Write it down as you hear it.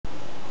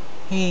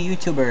Hey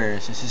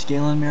YouTubers, this is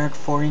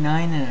Galen'sGamingResource and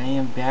I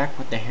am back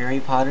with the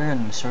Harry Potter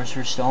and the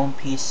Sorcerer Stone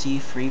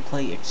PC free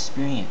play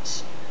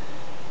experience.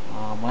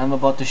 What I'm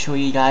about to show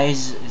you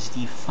guys is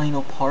the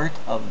final part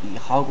of the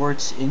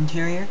Hogwarts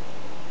interior.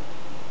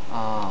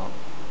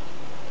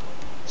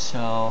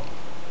 So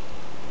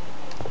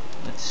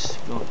let's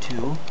go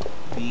to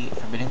the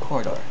Forbidden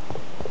Corridor.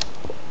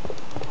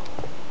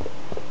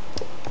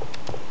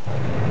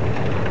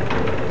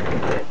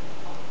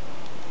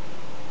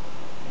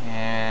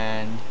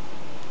 And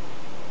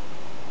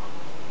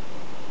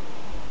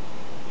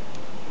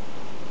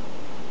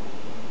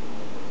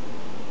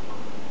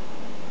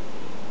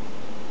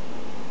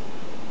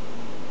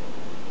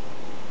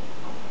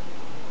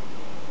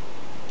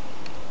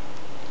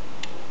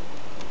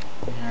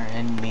we are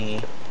in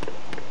the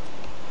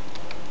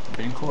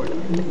Forbidden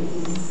Corridor.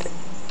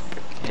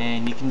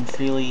 And you can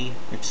freely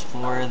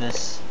explore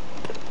this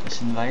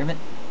environment.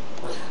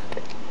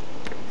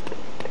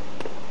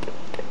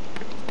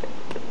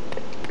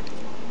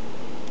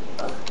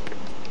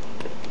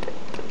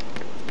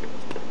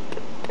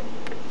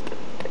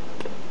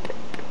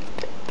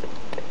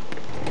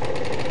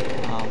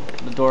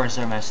 The doors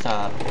are messed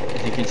up.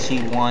 As you can see,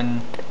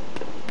 one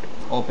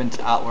opens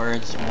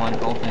outwards, one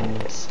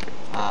opens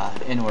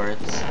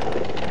inwards.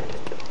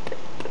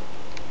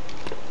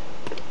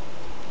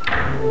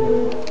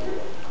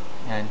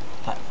 And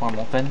platform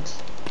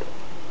opens,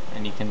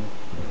 and you can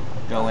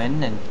go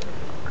in, and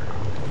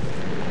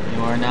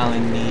you are now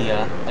in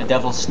the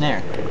Devil's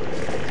Snare,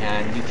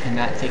 and you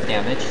cannot take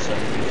damage, so you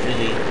can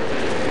freely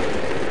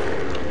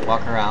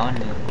walk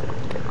around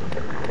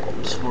and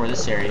explore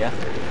this area.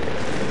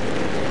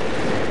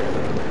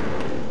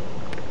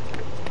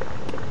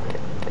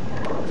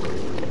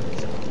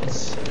 So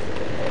let's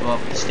go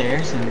up the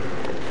stairs, and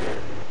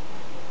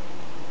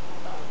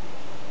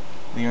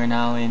we are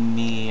now in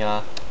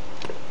the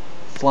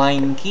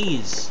Flying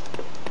Keys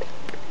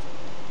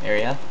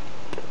area.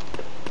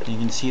 You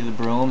can see the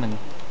broom, and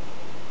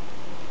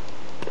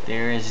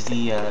there is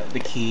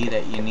the key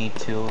that you need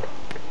to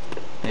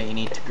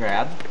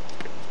grab,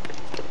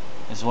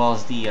 as well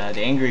as the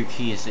angry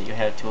keys that you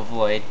have to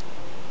avoid.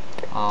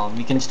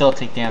 You can still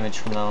take damage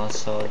from those,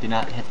 so do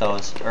not hit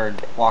those or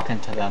walk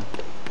into them,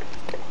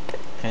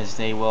 because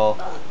they will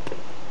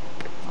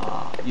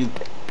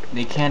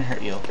they can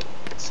hurt you,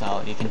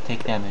 so you can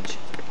take damage.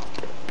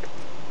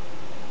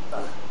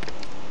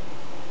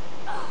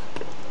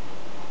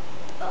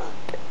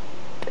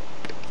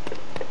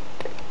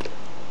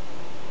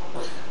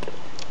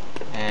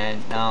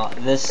 And now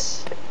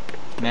this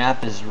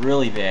map is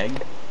really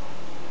big,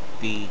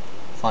 the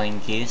Flying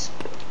Keys.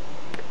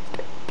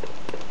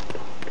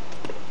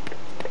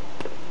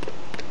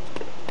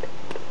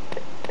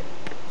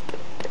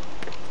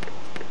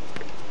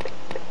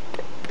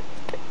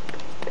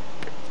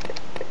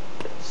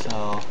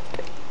 So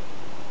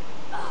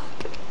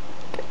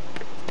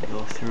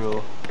go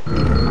through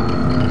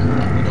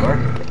the door.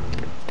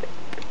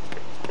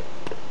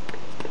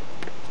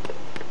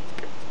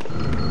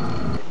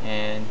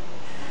 And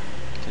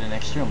to the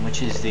next room,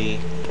 which is the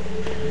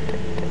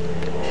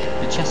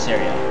chest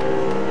area.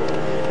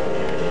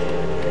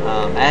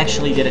 I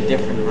actually did a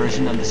different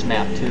version of this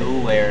map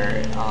too,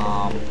 where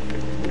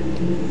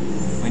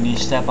when you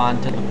step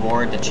onto the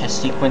board, the chess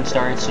sequence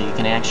starts, so you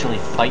can actually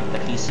fight the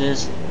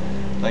pieces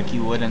like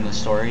you would in the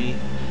story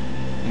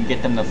and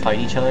get them to fight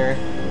each other.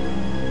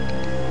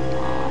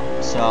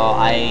 So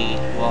I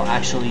will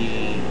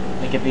actually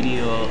make a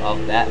video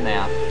of that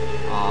map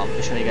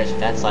to show you guys what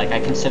that's like. I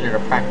consider it a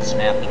practice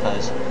map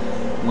because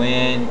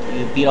when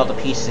you beat all the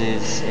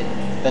pieces,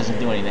 it doesn't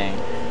do anything,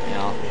 you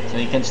know. So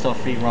you can still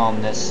free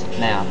roam this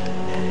map.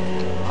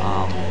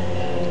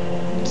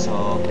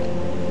 So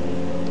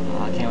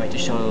I can't wait to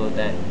show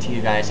that to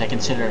you guys. I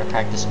consider it a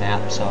practice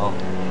map, so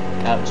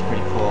that was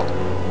pretty cool.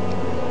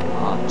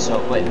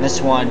 But in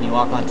this one, you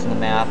walk onto the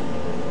map,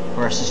 of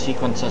course the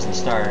sequence doesn't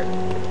start.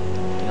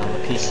 You know,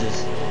 the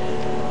pieces,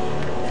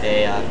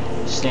 they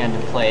stand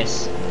in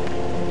place.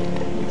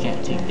 You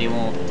can't take, they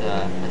won't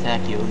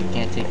attack you. You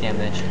can't take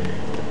damage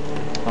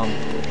from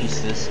the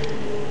pieces.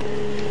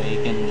 But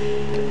you can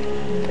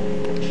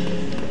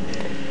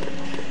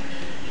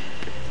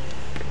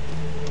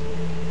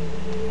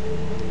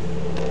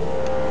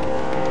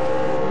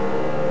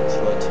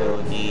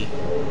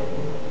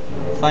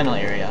final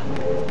area,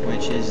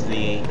 which is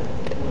the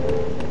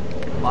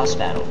boss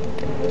battle.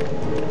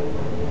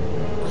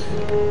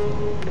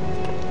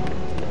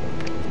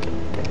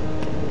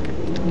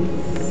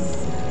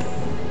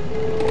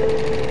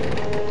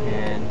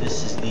 And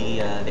this is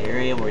the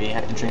area where you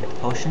have to drink the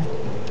potion.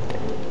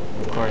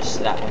 Of course,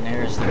 that one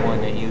there is the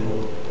one that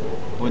you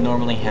would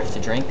normally have to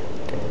drink.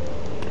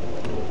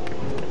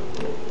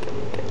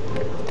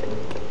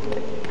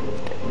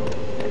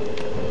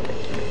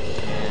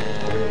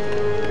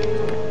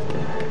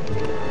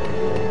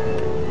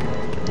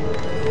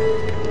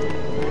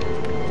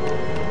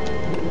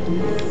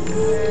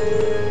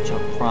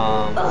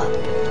 From one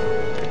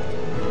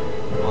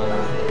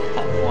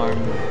platform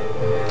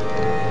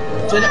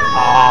to the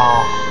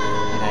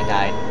and I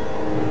died.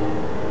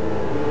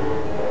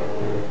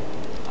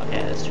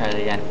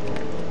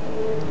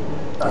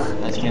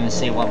 just gonna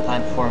say one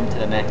platform to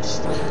the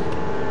next. Ooh,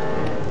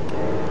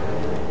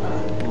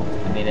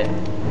 I made it.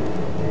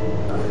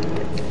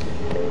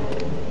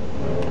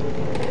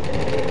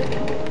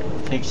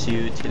 Takes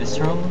you to this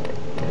room,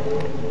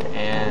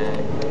 and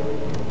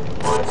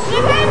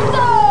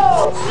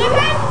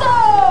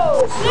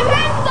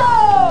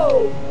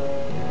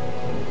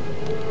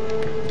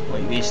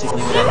what you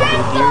basically would have to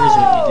do here is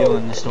what you do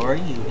in the story.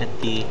 You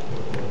hit the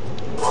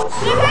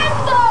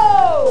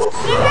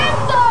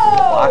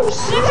blocks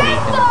so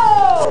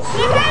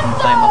you can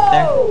climb up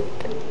there.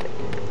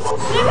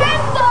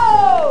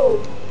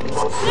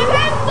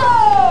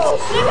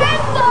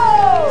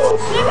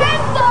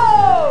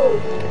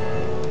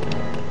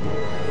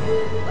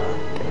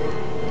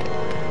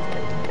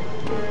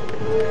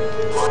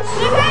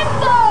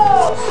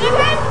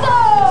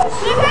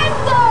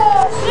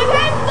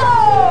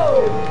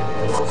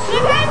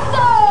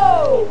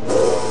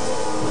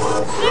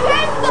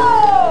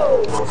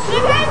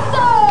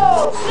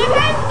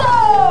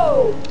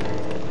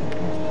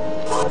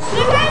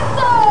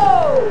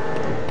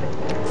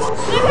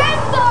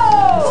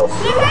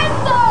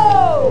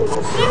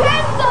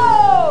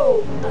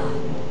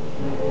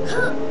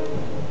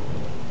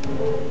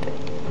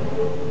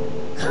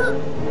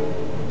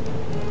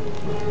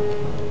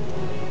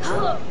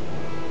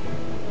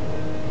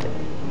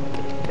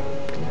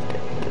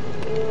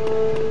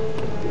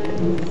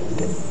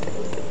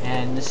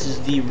 And this is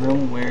the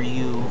room where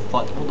you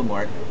fought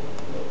Voldemort.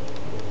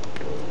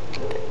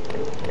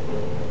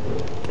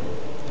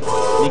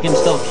 You can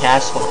still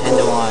cast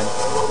Flipendo on.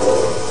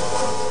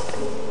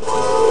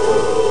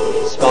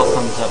 The spell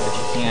comes up, but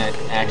you can't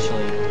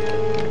actually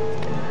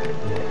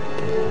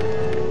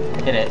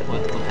hit it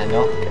with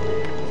Flipendo.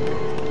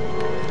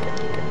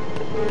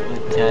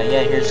 But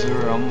yeah, here's the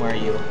room where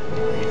you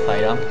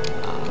fight him.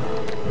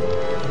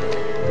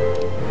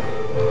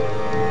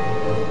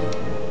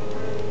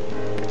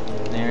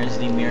 There's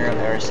the Mirror of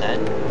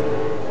Erised.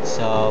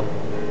 So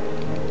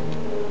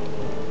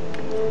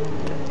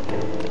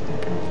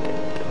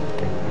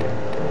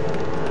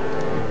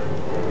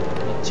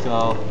let's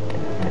go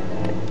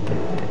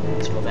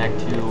back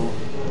to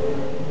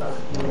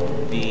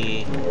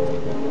the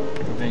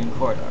Forbidden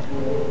Corridor.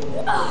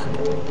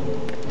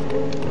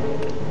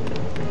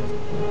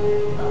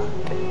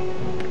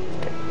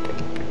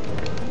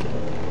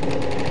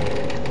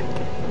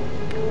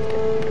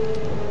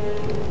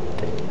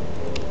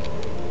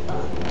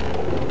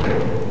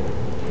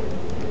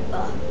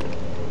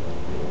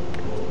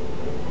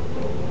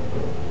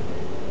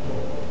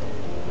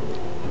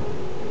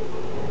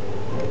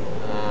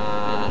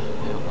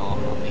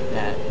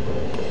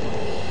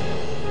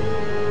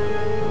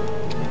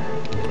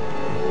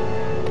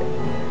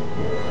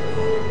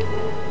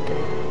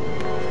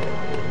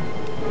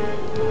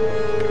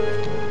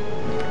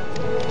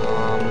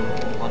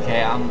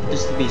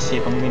 Just to be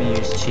safe, I'm gonna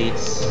use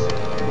cheats.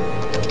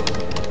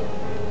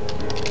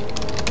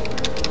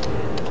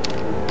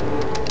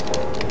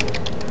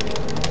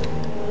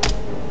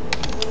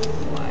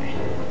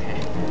 Okay.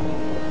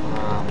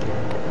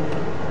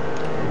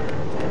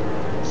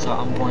 So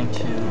I'm going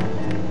to do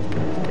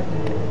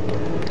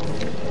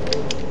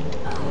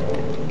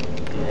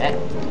that.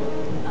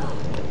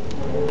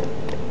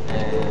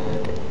 And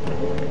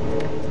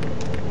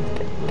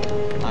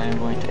I'm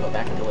going to go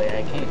back the way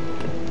I came.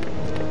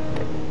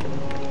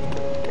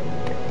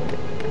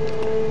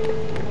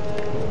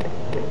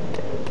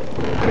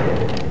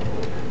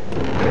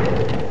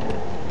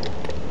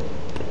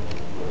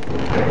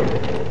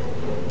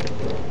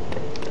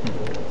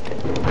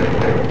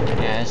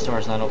 This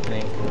door's not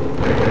opening.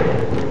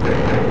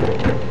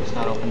 It's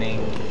not opening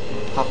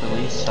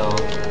properly, so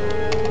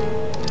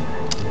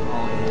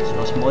I'll use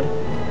ghost mode.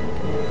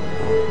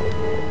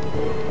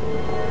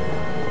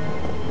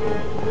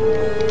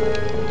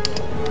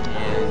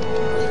 And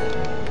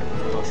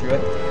go through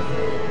it.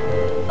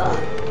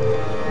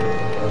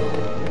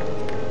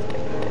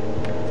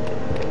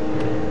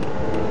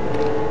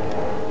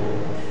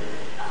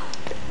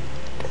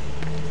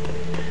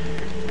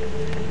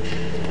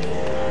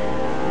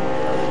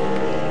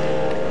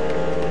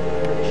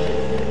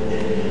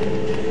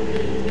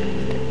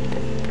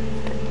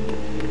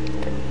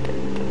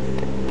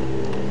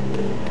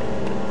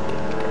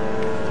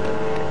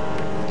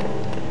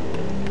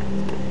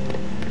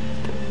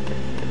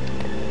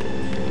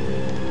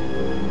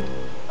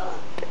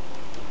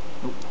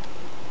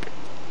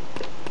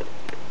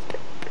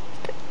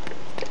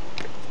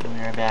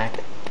 Back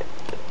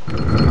in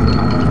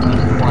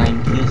the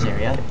Flying Keys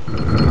area.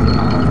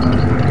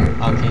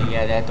 Okay,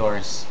 yeah, that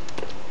door's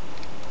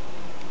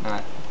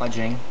not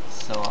budging,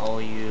 so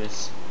I'll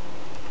use...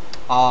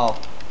 Oh,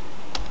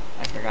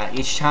 I forgot.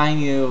 Each time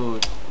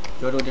you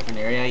go to a different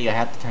area, you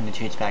have to turn the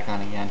cheats back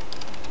on again.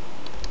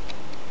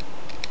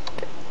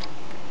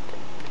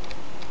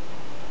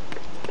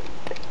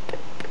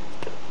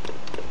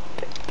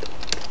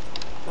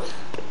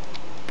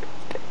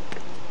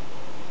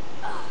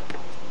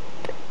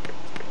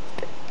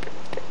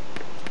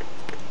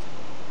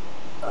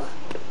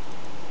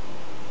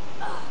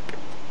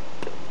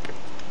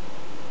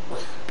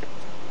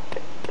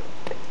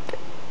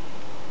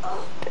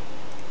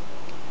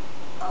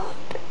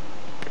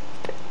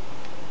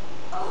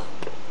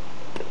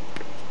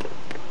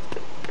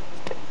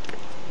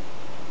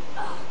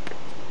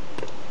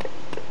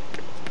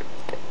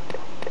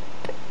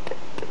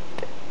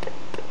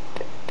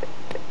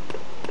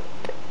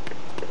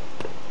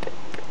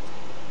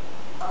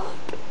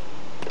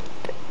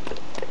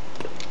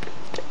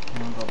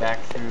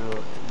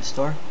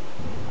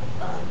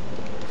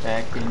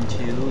 back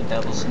into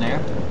Devil's Snare,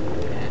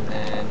 and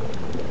then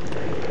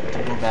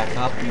to go back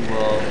up, you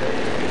will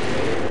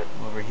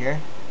go over here.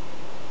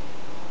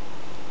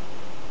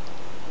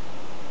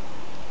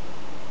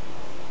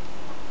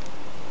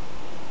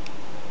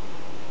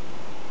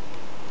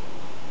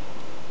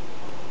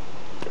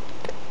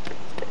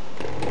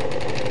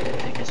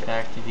 Take us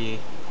back to the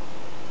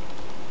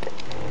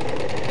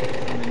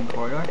main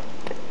corridor.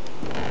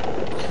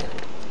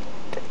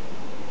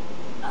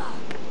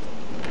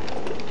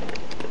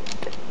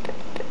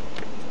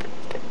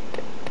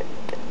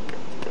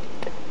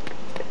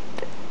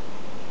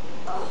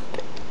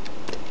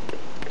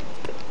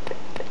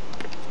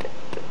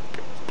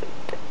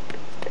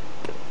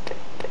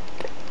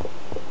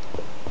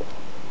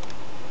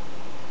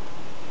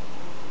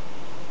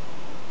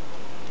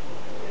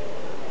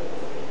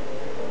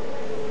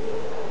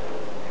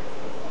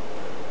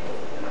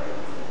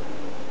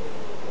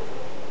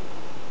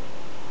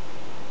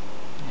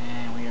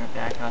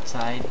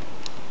 Outside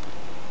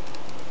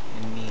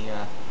in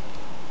the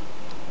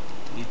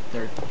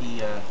third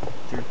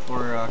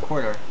floor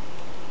corridor.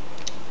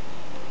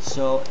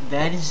 So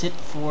that is it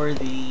for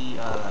the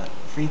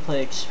free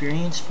play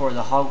experience for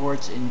the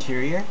Hogwarts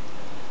interior.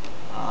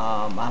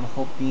 I'm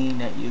hoping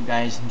that you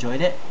guys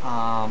enjoyed it.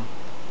 I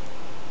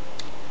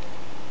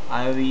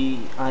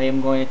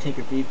am going to take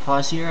a brief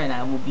pause here, and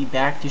I will be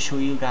back to show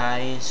you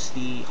guys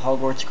the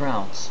Hogwarts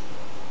grounds.